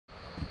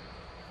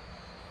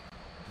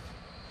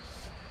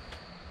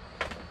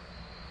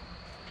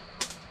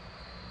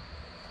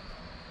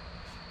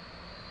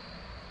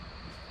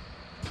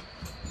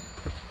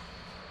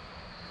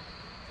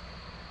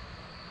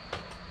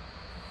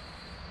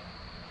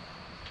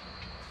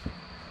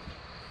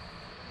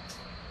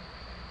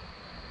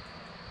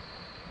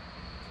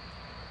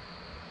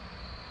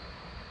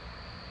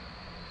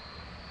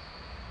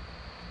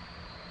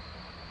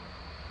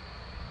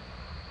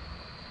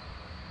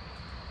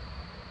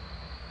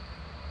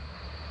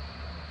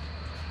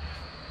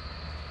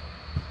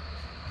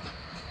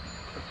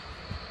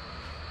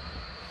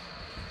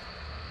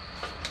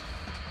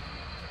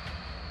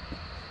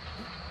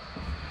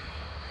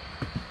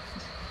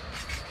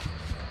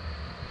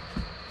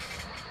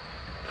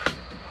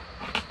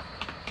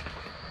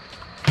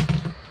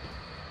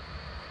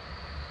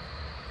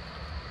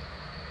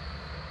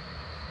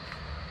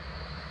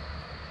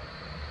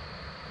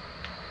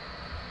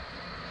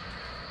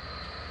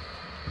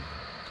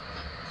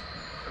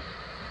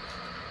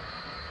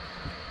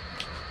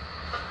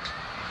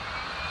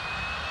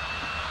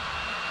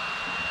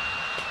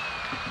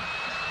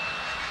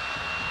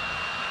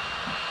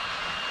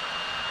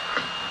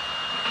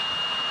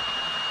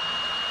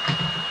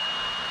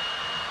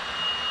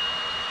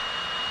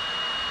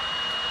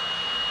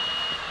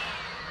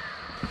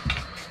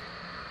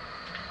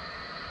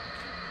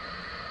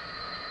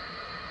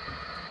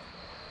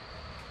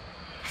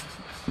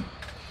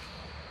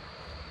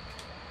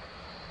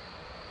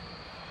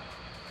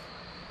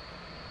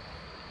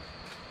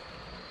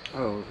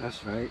Oh,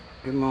 that's right.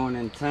 Good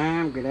morning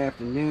time, good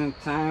afternoon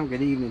time,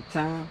 good evening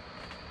time,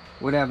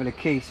 whatever the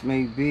case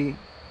may be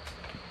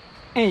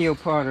in your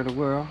part of the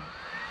world.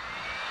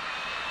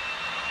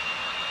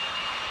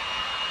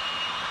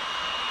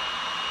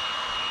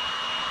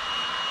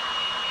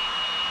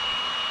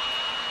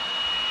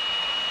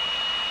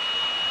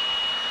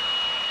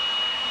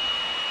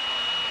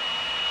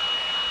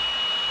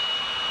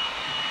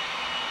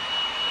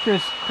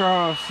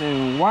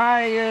 Crisscrossing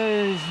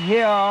wires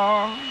here.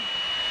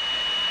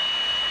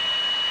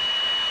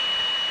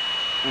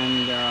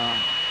 And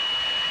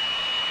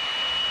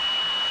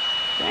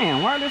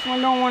damn, why this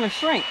one don't want to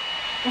shrink?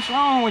 What's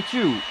wrong with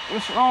you?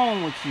 What's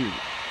wrong with you?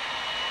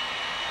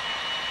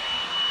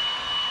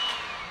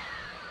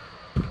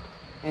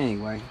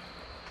 Anyway,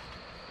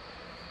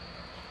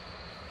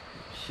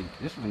 shoot,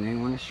 this one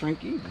didn't want to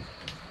shrink either.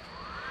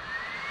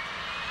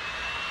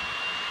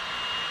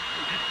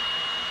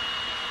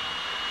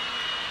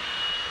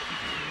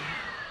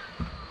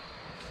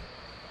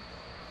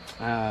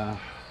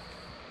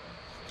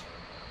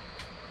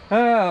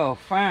 Oh,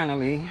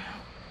 finally,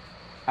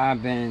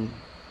 I've been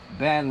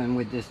battling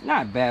with this,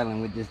 not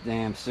battling with this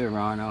damn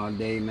Surron all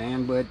day,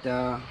 man, but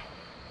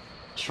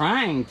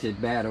trying to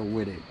battle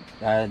with it.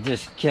 I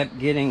just kept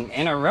getting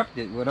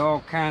interrupted with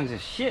all kinds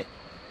of shit.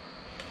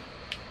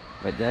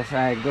 But that's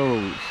how it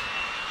goes.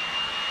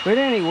 But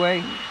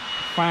anyway,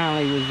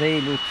 finally was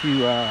able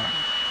to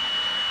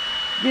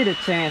get a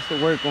chance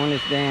to work on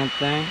this damn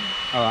thing.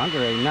 Oh, I'm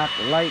ready to knock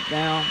the light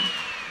down.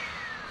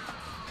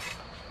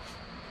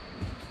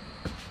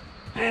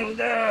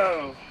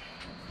 And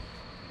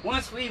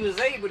once we was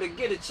able to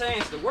get a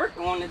chance to work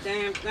on the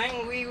damn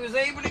thing, we was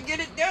able to get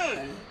it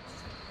done.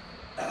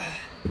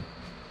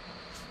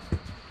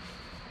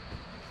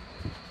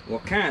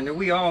 Well, kinda,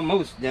 we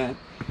almost done.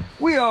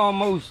 We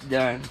almost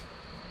done.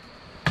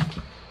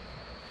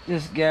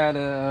 Just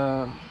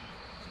gotta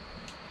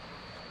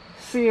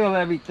seal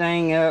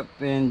everything up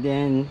and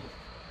then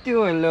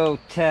do a little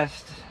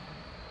test.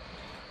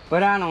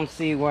 But I don't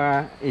see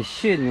why it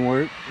shouldn't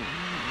work.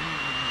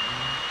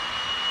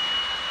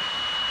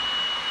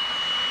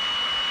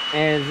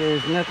 As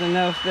there's nothing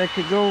else that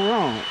could go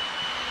wrong.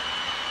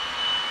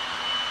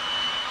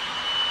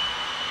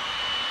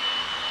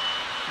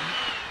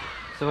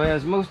 So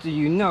as most of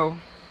you know,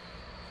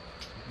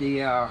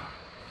 the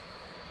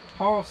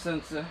hall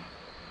sensor,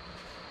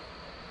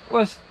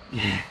 what's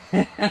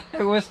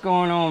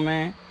going on,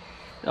 man?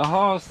 The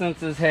hall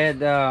sensors had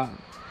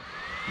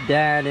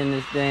died in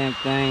this damn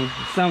thing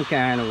some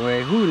kind of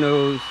way. Who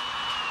knows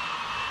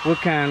what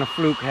kind of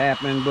fluke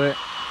happened, but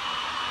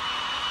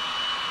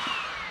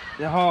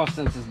the hall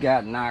sensors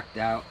got knocked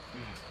out,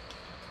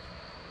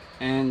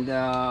 and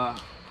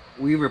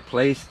we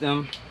replaced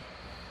them,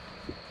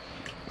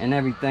 and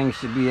everything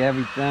should be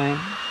everything.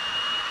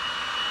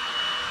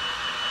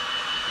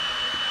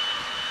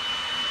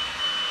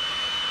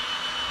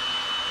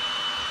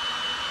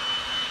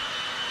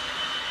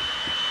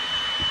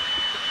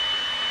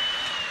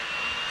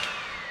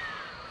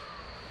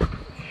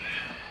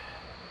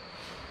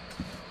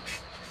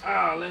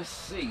 Oh, let's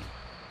see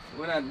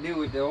what I do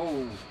with the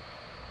old.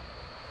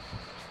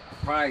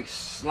 Probably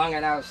slung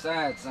it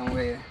outside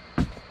somewhere.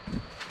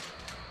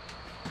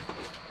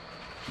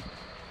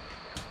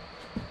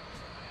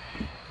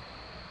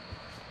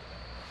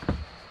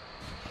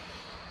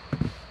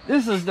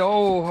 This is the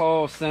old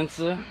hall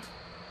sensor,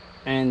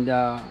 and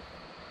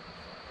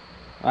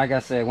like I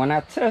said, when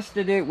I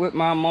tested it with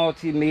my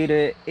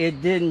multimeter,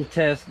 it didn't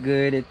test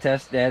good. It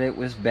tested that it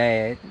was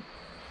bad.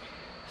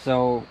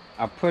 So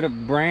I put a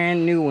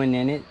brand new one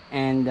in it,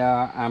 and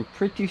I'm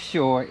pretty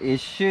sure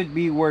it should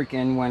be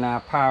working when I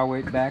power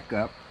it back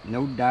up.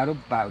 No doubt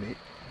about it.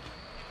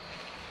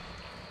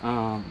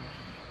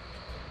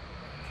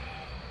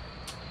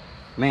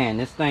 Man,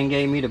 this thing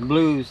gave me the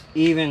blues,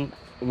 even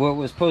what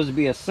was supposed to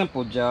be a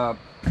simple job.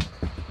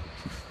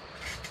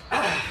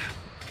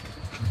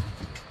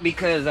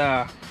 Because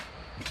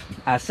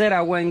I said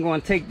I wasn't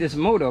going to take this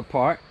motor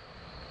apart,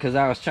 because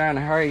I was trying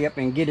to hurry up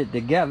and get it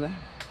together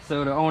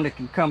so the owner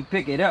can come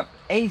pick it up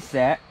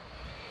ASAP.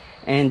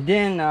 And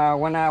then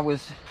when I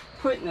was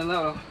putting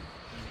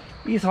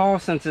these hall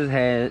sensors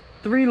had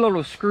 3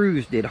 little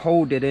screws that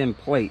hold it in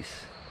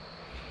place.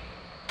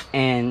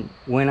 And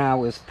when I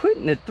was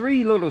putting the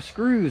 3 little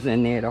screws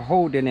in there to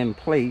hold it in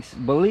place,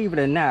 believe it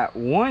or not,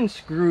 one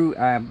screw,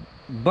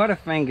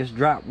 Butterfingers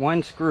dropped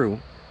one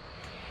screw,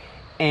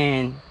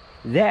 and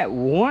that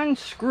one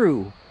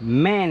screw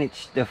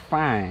managed to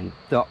find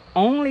the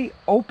only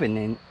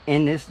opening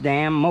in this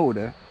damn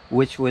motor,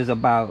 which was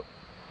about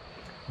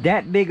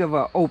that big of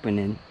an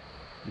opening,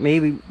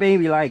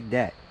 maybe like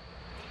that.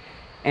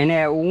 And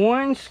that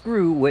one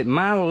screw, with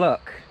my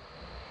luck,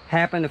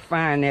 happened to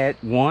find that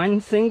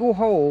one single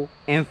hole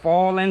and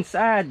fall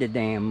inside the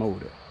damn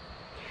motor.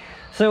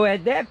 So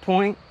at that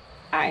point,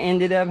 I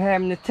ended up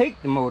having to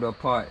take the motor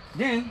apart.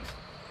 Then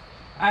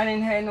I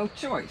didn't have no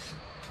choice.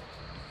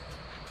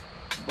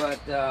 But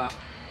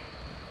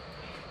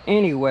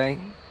anyway,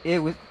 it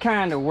was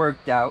kind of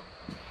worked out.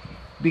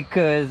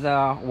 because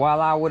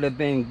while I would have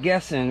been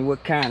guessing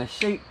what kind of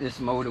shape this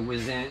motor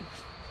was in,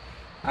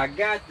 I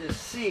got to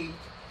see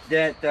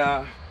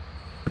that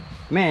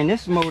man,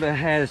 this motor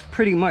has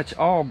pretty much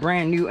all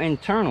brand new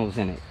internals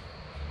in it.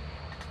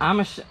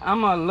 I'm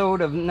gonna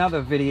load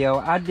another video.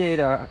 I did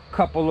a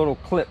couple little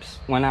clips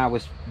when I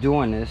was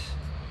doing this.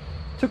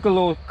 Took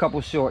a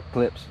couple short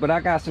clips, but I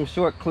got some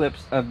short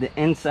clips of the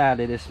inside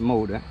of this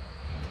motor.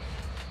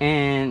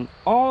 And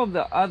all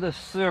the other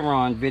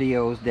Surron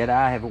videos that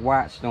I have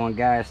watched on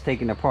guys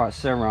taking apart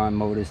Surron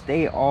motors,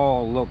 they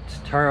all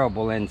looked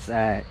terrible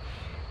inside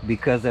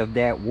because of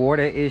that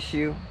water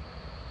issue.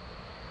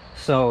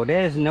 So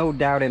there's no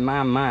doubt in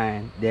my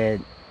mind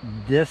that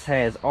this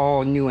has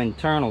all new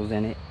internals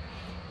in it,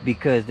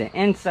 because the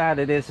inside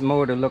of this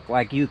motor looked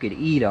like you could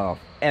eat off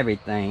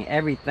everything.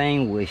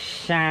 Everything was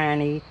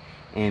shiny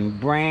and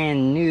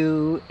brand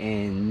new,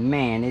 and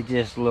man, it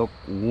just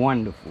looked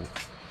wonderful.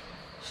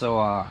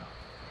 So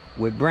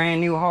with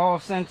brand new Hall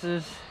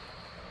sensors,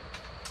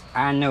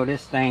 I know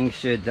this thing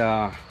should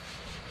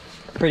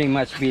pretty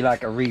much be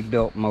like a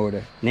rebuilt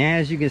motor. Now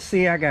as you can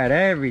see, I got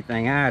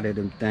everything out of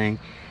them thing.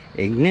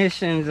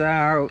 Ignition's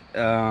out,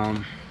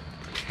 and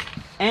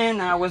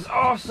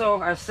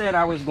I said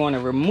I was going to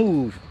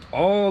remove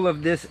all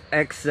of this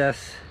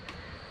excess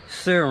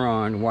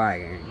Surron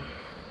wiring,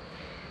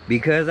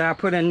 because I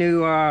put a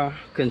new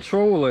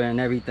controller and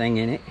everything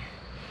in it.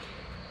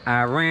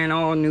 I ran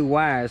all new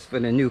wires for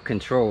the new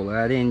controller.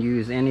 I didn't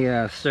use any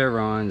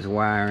Surron's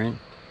wiring.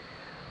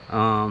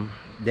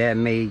 That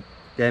made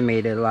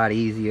it a lot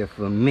easier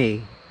for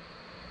me.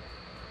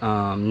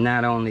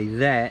 Not only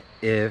that,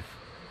 if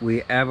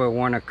we ever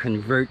want to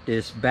convert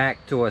this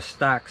back to a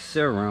stock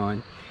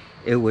Surron,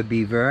 it would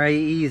be very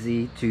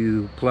easy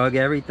to plug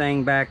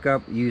everything back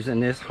up using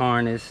this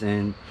harness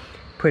and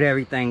put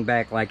everything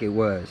back like it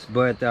was.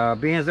 But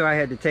being as though I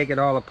had to take it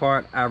all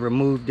apart, I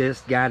removed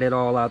this, got it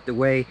all out the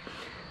way,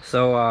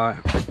 so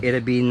it'll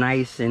be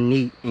nice and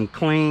neat and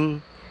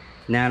clean.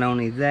 Not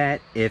only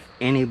that, if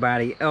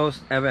anybody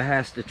else ever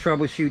has to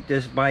troubleshoot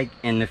this bike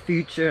in the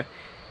future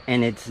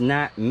and it's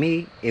not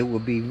me, it will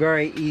be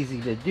very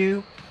easy to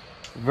do.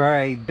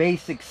 Very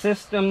basic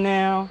system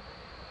now,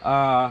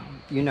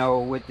 you know,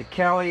 with the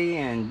Kelly,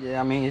 and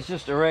I mean, it's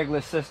just a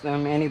regular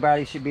system.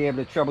 Anybody should be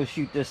able to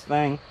troubleshoot this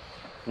thing.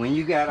 When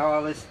you got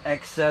all this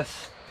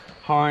excess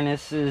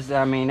harnesses,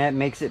 I mean, that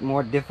makes it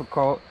more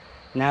difficult.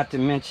 Not to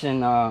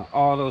mention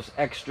all those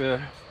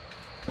extra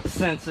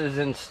sensors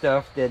and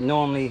stuff that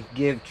normally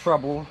give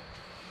trouble,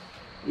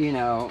 you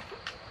know,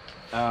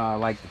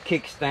 like the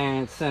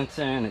kickstand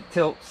sensor and the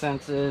tilt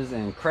sensors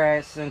and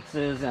crash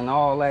sensors and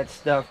all that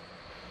stuff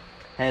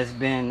has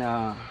been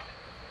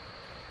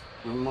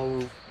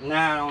removed.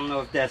 Now I don't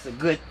know if that's a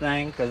good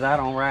thing, because I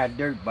don't ride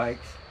dirt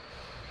bikes,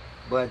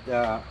 but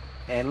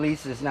at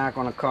least it's not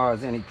going to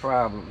cause any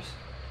problems.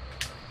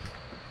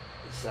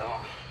 So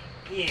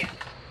yeah,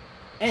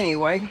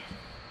 anyway,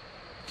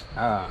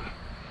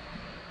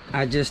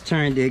 I just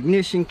turned the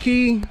ignition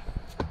key,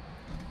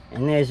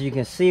 and as you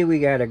can see, we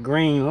got a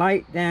green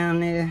light down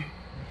there.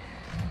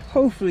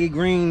 Hopefully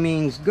green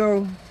means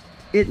go.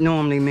 It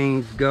normally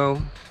means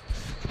go.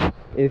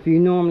 If you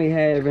normally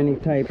have any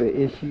type of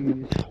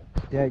issues,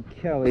 that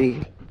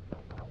Kelly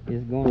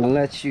is going to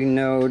let you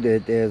know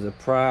that there's a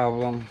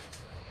problem.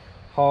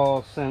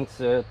 Hall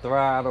sensor,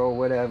 throttle,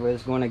 whatever,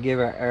 is going to give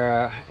an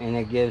error, and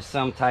it gives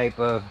some type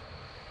of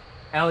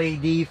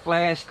LED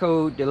flash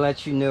code to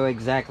let you know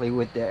exactly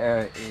what the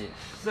error is.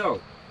 So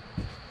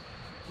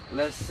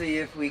let's see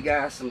if we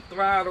got some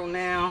throttle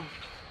now.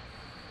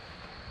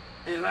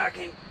 If I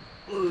can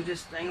move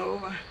this thing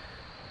over.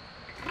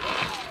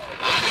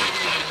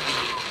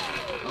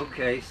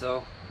 Okay,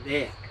 so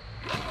there.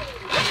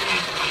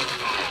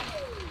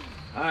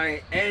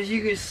 Alright, as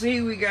you can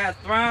see, we got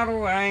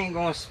throttle. I ain't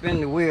gonna spin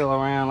the wheel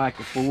around like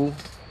a fool,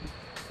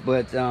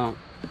 but yeah,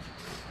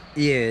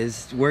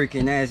 it's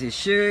working as it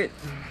should.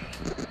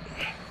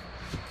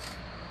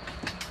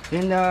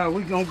 Then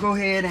we're gonna go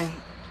ahead and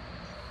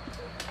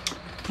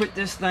put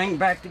this thing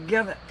back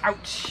together.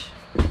 Ouch!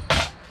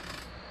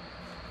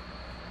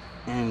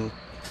 And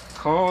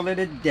call it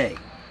a day.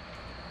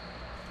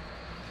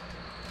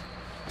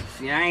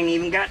 See, I ain't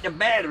even got the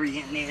battery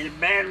in there. The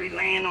battery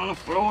laying on the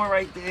floor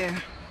right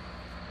there.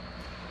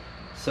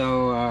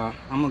 So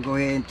I'm gonna go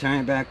ahead and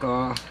turn it back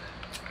off.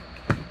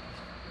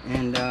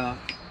 And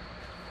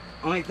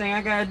only thing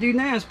I gotta do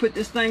now is put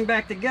this thing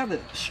back together.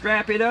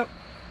 Strap it up,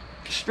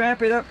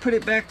 put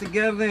it back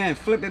together, and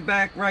flip it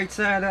back right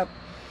side up.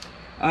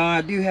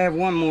 I do have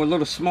one more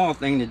little small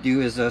thing to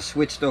do, is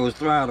switch the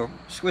throttle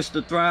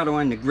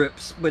and the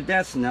grips, but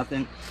that's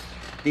nothing.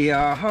 The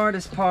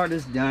hardest part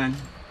is done.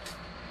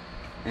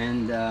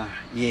 And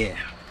yeah,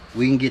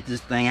 we can get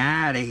this thing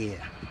out of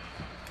here.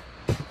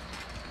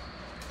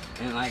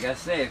 And like I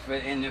said, for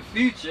in the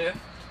future,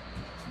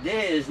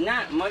 there is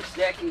not much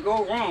that can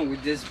go wrong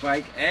with this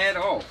bike at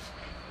all.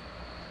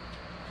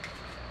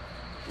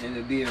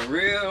 It'll be a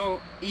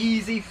real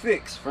easy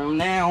fix from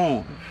now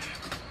on.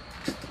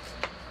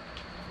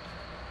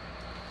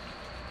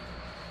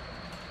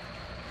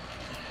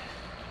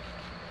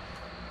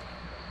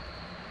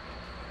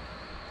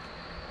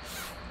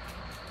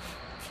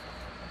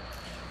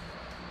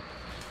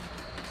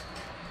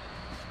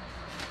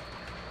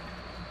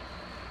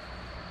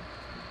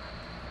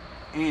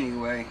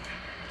 Anyway,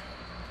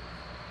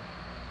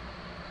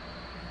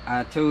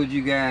 I told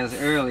you guys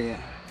earlier,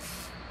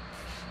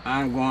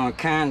 I'm going to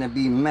kind of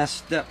be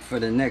messed up for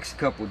the next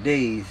couple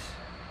days,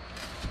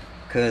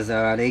 because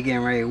they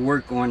getting ready to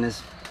work on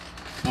this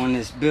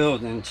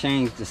building,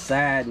 change the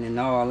siding and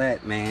all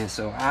that, man.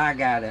 So I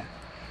gotta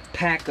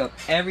pack up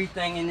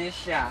everything in this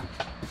shop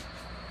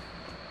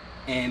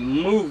and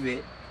move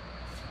it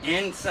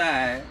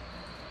inside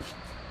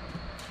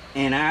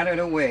and out of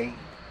the way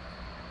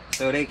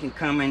so they can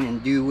come in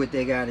and do what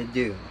they gotta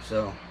do.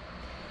 So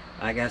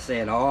like I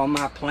said, all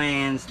my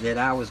plans that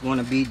I was going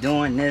to be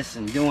doing this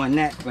and doing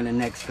that for the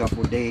next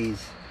couple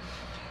days,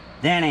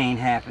 that ain't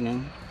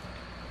happening.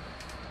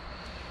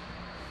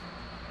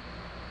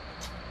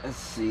 Let's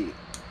see.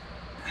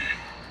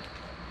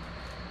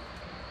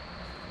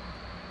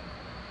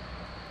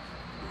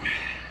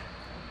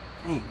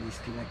 Dang, these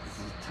connectors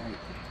are tight.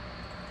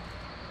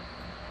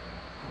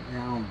 I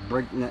don't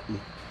break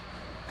nothing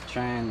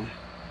trying to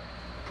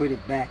put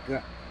it back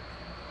up.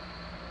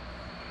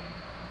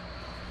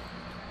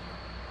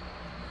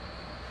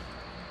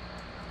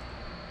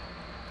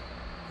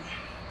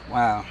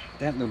 Wow,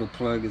 that little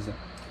plug is a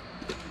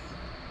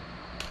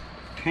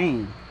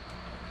pain.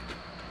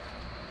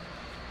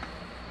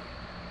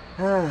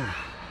 Let's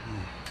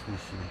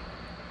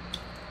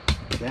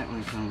see. That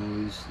one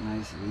coming loose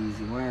nice and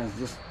easy. Why is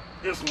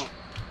this one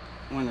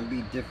want to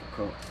be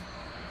difficult?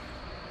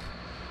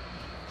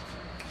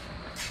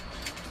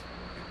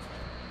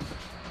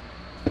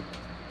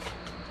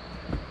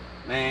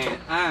 Man,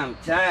 I'm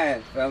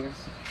tired, fellas.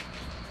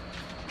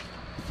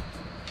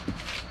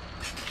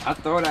 I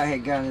thought I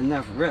had got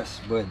enough rest,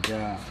 but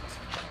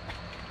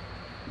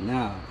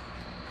no.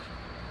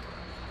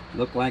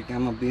 Look like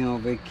I'm gonna be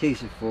on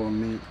vacation for a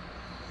minute,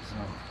 so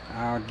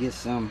I'll get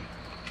some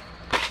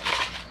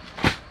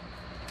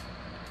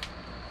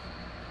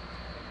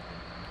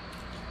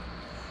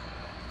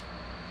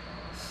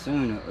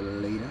sooner or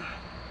later.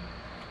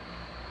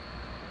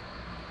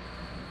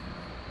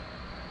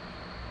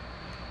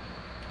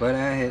 But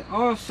I had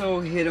also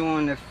hit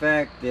on the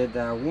fact that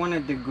I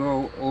wanted to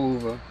go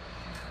over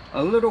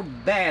a little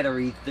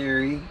battery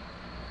theory,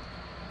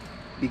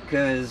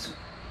 because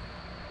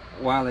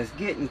while it's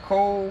getting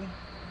cold,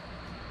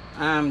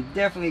 I'm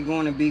definitely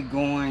going to be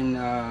going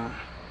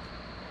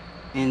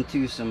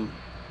into some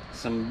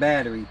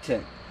battery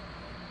tech.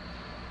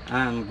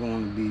 I'm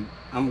going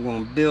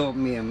to build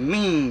me a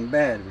mean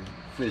battery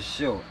for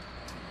sure.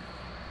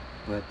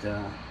 But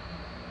I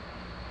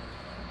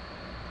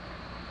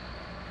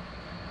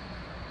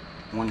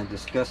want to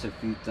discuss a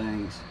few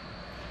things,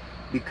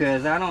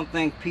 because I don't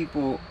think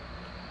people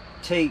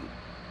take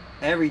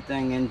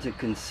everything into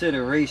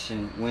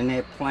consideration when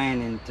they're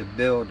planning to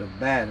build a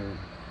battery.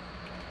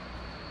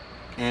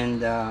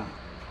 And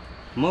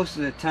most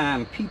of the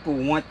time people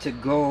want to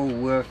go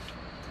with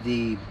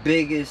the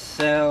biggest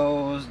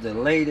cells, the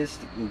latest,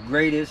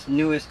 greatest,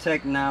 newest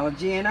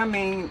technology. And I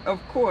mean,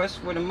 of course,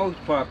 for the most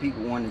part,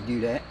 people want to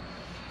do that.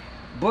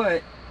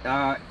 But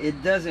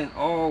it doesn't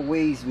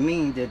always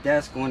mean that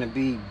that's going to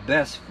be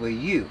best for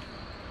you.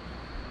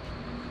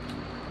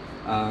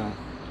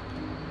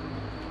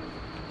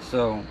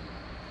 So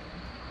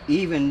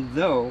even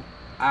though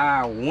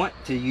I want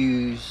to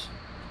use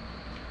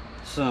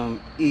some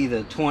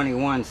either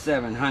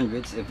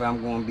 21700s if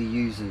I'm going to be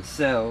using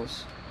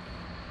cells,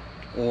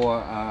 or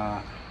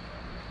I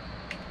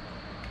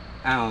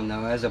don't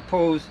know, as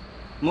opposed,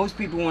 most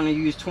people want to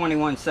use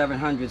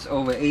 21700s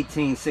over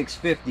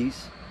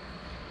 18650s,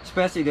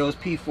 especially those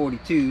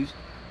P42s.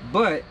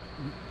 But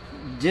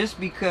just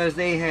because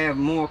they have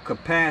more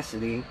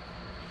capacity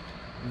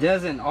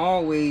doesn't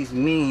always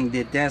mean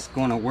that that's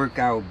going to work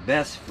out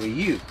best for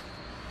you,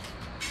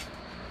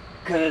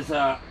 because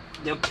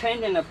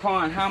depending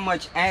upon how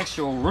much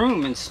actual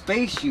room and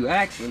space you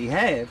actually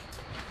have,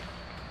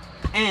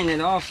 and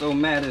it also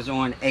matters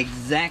on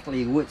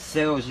exactly what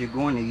cells you're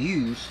going to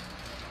use.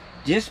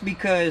 Just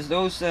because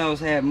those cells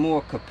have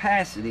more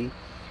capacity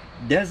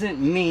doesn't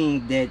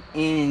mean that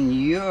in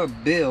your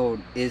build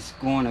it's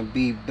going to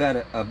be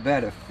a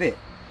better fit.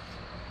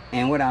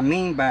 And what I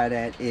mean by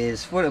that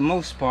is, for the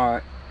most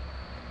part,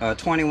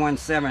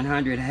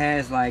 21700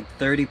 has like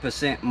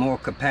 30% more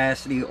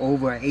capacity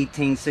over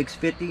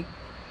 18650.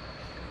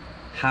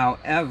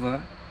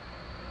 However,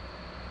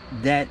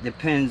 that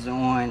depends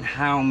on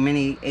how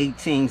many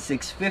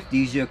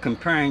 18650s you're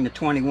comparing to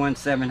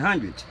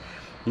 21700s.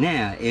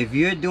 Now, if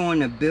you're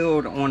doing a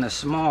build on a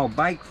small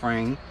bike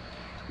frame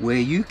where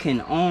you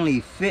can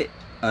only fit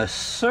a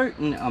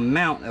certain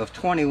amount of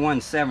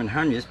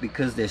 21700s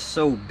because they're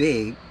so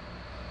big,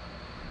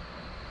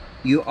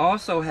 you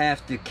also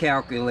have to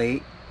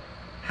calculate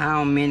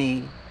how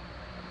many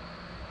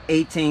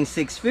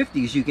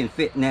 18650s you can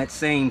fit in that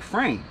same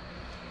frame,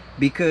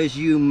 because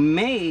you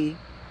may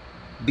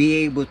be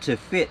able to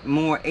fit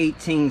more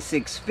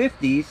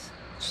 18650s.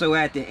 So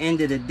at the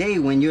end of the day,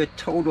 when you're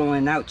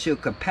totaling out your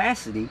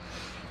capacity,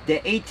 the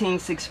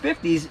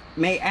 18650s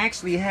may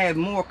actually have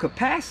more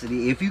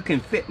capacity if you can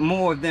fit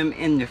more of them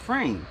in the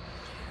frame.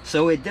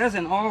 So it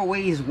doesn't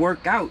always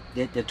work out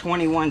that the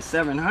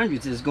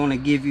 21-700s is going to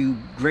give you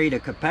greater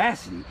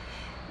capacity.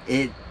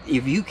 If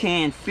you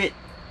can't fit,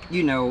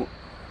 you know,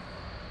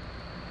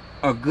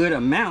 a good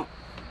amount,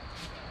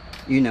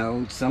 you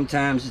know,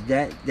 sometimes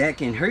that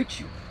can hurt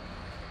you.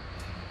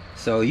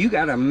 So you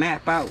got to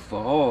map out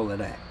for all of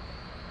that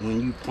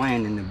when you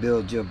planning to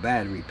build your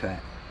battery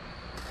pack.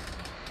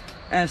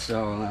 That's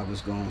all I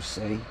was going to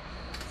say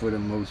for the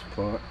most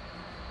part.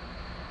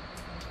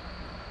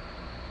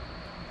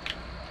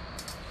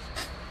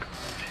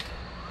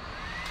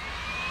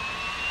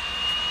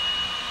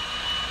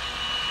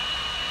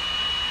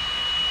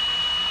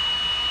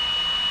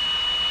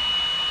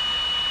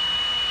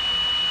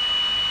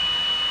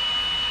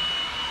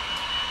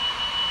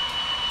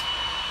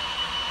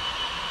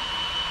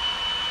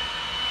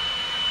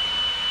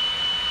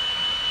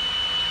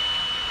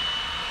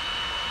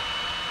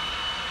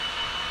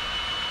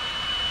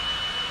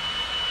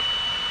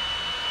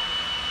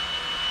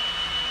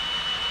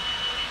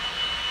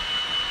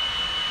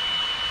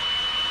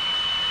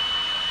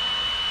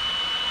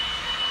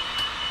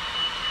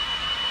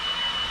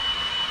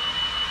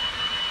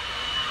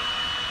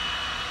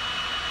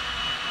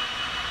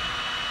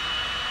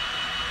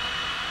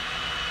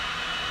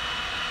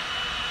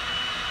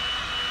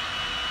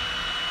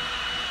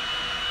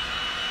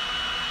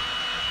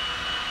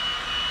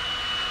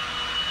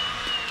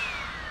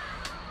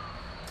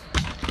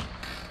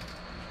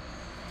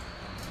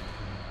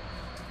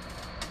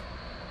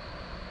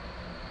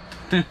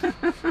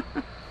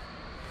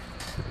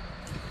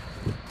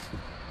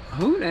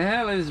 Who the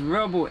hell is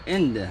Rubble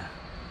in there?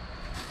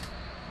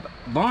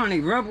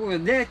 Barney Rubble,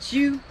 is that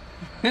you?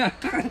 I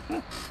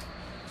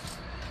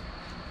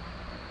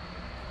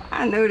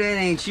know that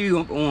ain't you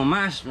up on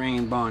my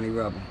stream, Barney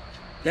Rubble.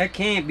 That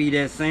can't be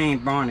that same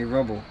Barney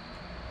Rubble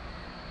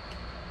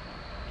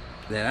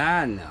that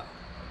I know.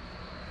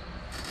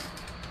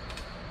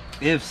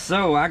 If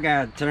so, I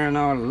gotta turn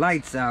all the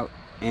lights out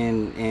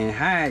and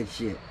hide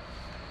shit.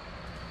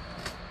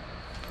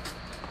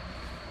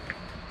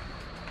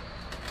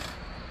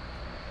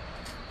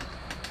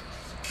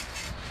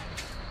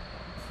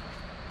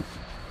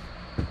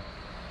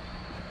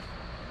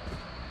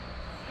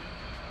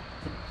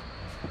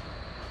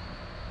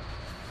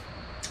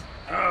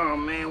 Oh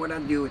man, what I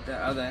do with the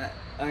other,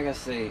 like I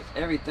say,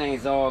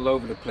 everything's all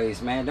over the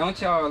place, man. Don't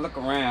y'all look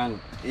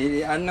around.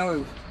 I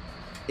know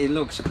it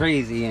looks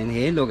crazy in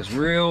here. It looks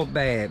real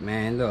bad,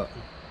 man. Look,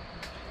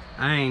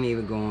 I ain't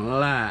even gonna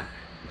lie.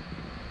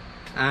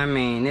 I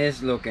mean,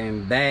 it's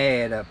looking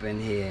bad up in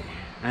here.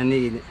 I'm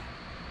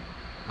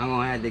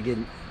gonna have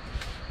to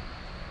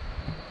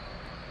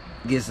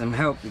get some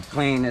help to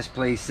clean this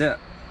place up.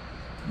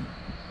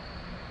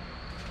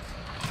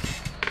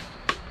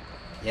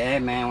 Yeah,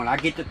 man, when I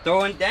get to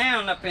throwing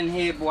down up in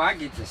here, boy, I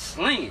get to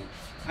slinging.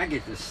 I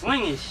get to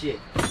slinging shit.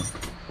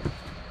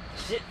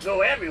 Shit go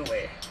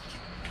everywhere.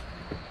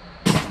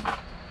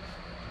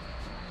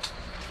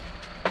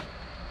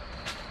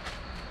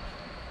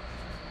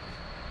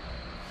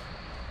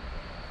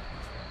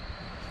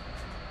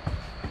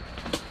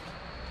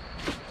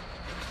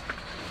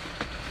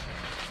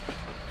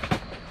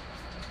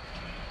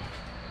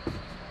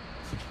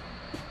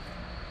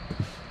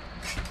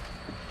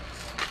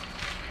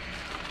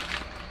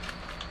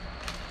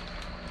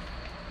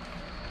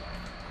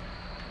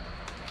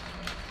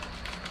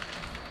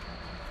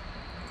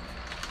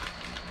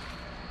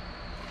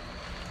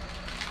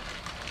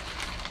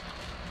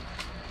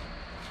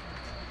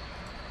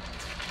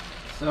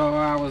 So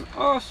I was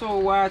also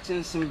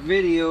watching some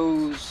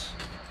videos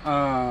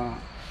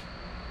on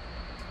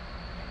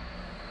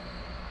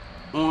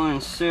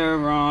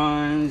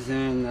Surrons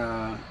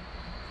and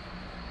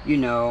you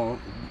know,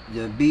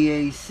 the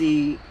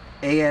BAC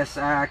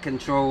ASI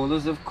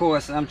controllers. Of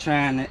course, I'm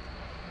trying to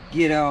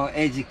get all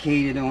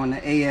educated on the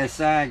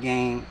ASI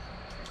game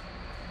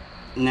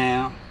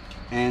now,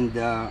 and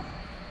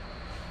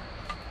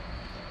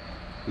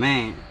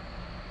man,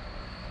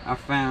 I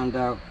found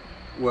out.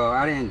 Well,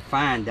 I didn't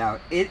find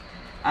out it.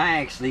 I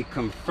actually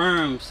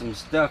confirmed some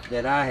stuff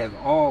that I have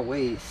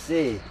always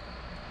said.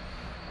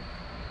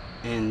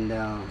 And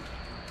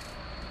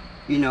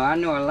you know, I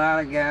know a lot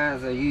of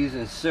guys are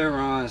using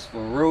Surrons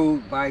for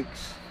road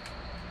bikes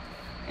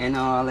and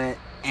all that,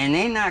 and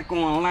they not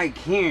gonna like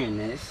hearing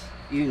this,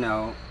 you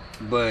know,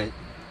 but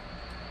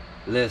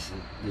listen,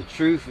 the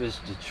truth is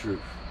the truth.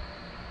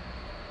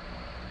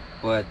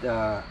 But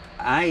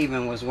I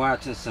even was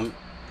watching some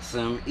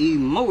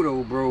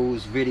E-Moto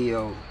Bros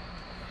videos,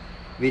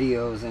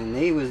 and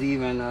they was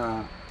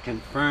even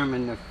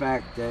confirming the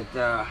fact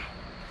that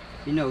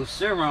you know,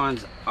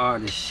 Surrons are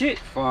the shit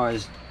far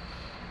as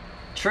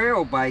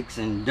trail bikes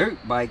and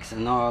dirt bikes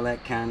and all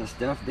that kind of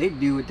stuff. They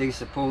do what they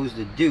supposed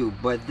to do,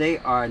 but they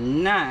are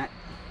not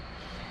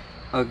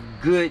a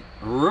good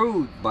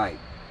road bike.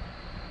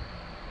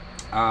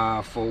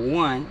 For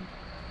one,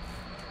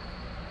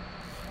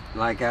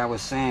 like I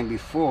was saying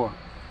before,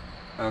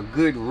 a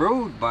good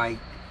road bike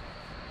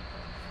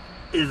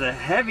is a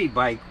heavy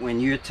bike when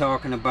you're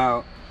talking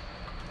about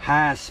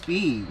high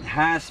speed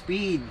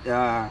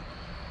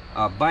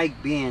a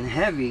bike being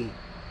heavy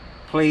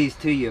plays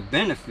to your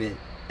benefit,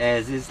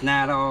 as it's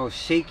not all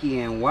shaky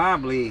and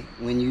wobbly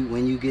when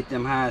you get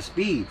them high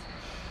speeds.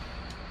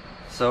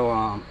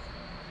 So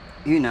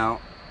you know,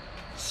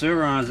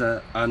 Surrons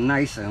are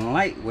nice and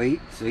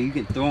lightweight, so you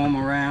can throw them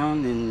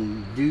around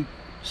and do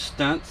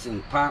stunts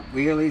and pop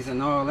wheelies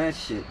and all that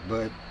shit.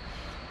 But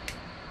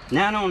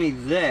not only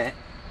that,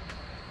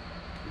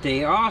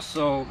 they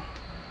also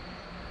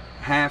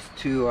have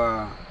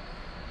to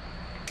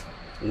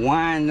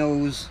wind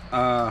those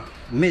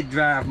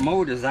mid-drive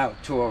motors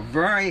out to a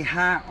very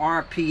high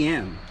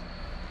RPM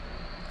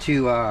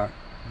to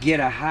get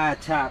a high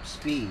top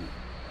speed.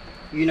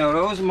 You know,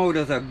 those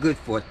motors are good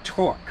for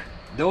torque.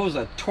 Those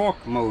are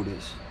torque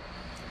motors.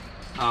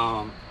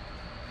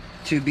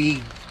 To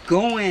be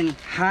going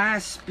high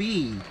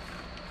speed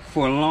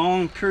for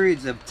long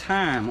periods of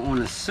time on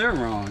a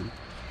Surron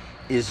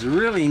is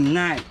really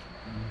not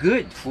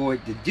good for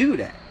it to do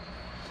that.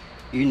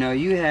 You know,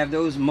 you have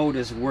those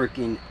motors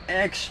working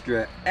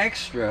extra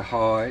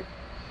hard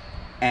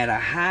at a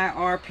high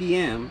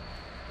RPM,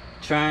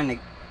 trying to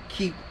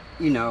keep,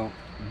 you know,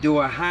 do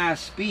a high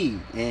speed,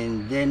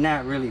 and they're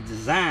not really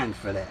designed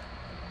for that.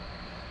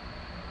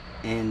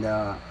 And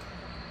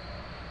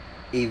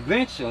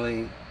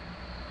eventually,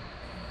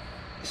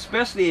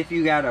 especially if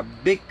you got a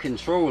big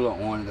controller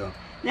on them.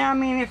 Now, I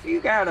mean, if you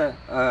got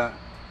a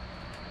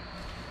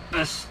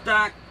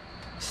stock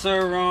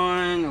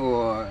Surron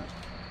or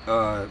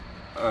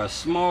a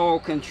small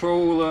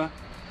controller,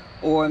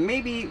 or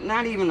maybe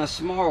not even a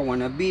small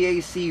one, a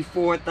BAC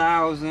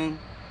 4000,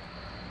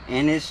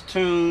 and it's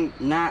tuned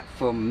not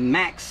for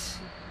max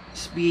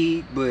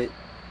speed, but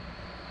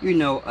you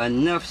know,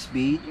 enough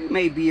speed, you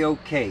may be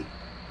okay.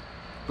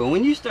 But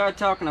when you start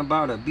talking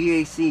about a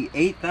BAC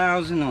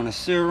 8000 on a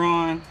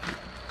Surron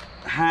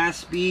high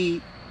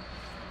speed,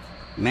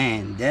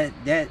 man,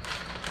 that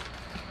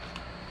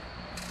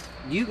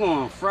you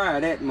gonna fry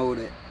that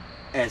motor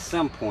at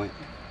some point.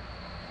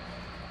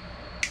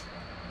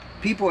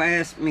 People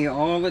ask me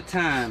all the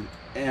time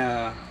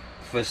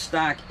for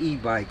stock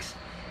e-bikes,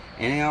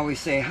 and they always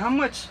say, how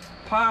much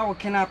power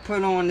can I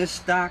put on this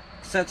stock,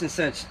 such and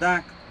such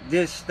stock,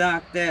 this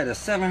stock that, a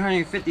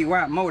 750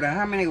 watt motor,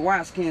 how many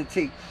watts can it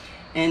take?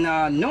 And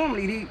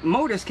normally these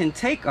motors can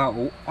take a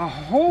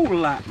whole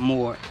lot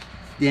more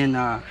than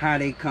how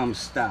they come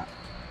stock.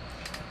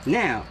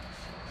 Now,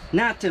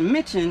 not to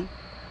mention,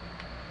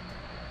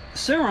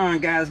 Surron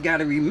guys got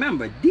to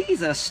remember,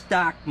 these are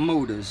stock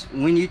motors.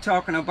 When you're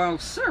talking about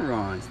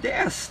Surrons,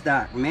 they're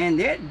stock, man.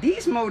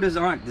 These motors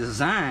aren't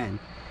designed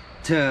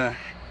to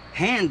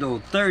handle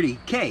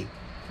 30K.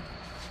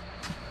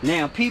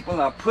 Now,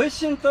 people are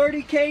pushing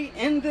 30K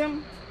in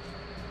them,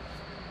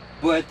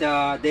 but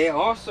they're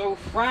also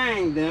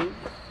frying them.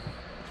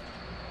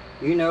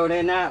 You know,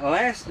 they're not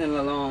lasting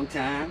a long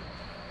time.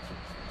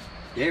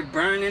 They're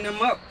burning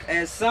them up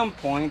at some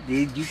point.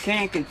 You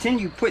can't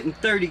continue putting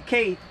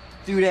 30K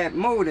through that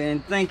motor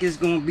and think it's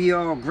gonna be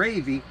all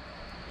gravy,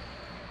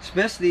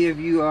 especially if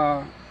you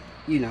are,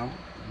 you know,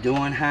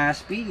 doing high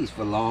speeds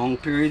for long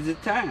periods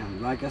of time.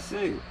 Like I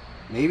said,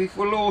 maybe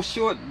for little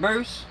short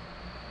bursts,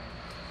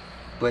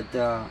 but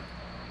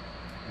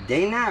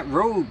they not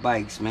road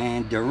bikes,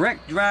 man.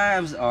 Direct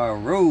drives are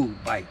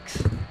road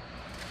bikes.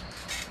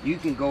 You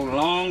can go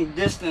long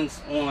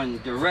distance on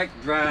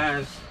direct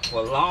drives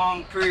for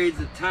long periods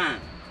of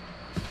time.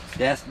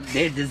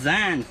 They're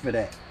designed for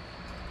that.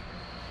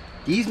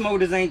 These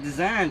motors ain't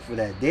designed for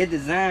that. They're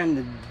designed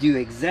to do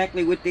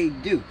exactly what they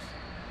do.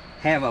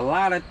 Have a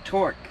lot of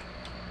torque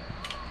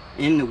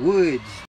in the woods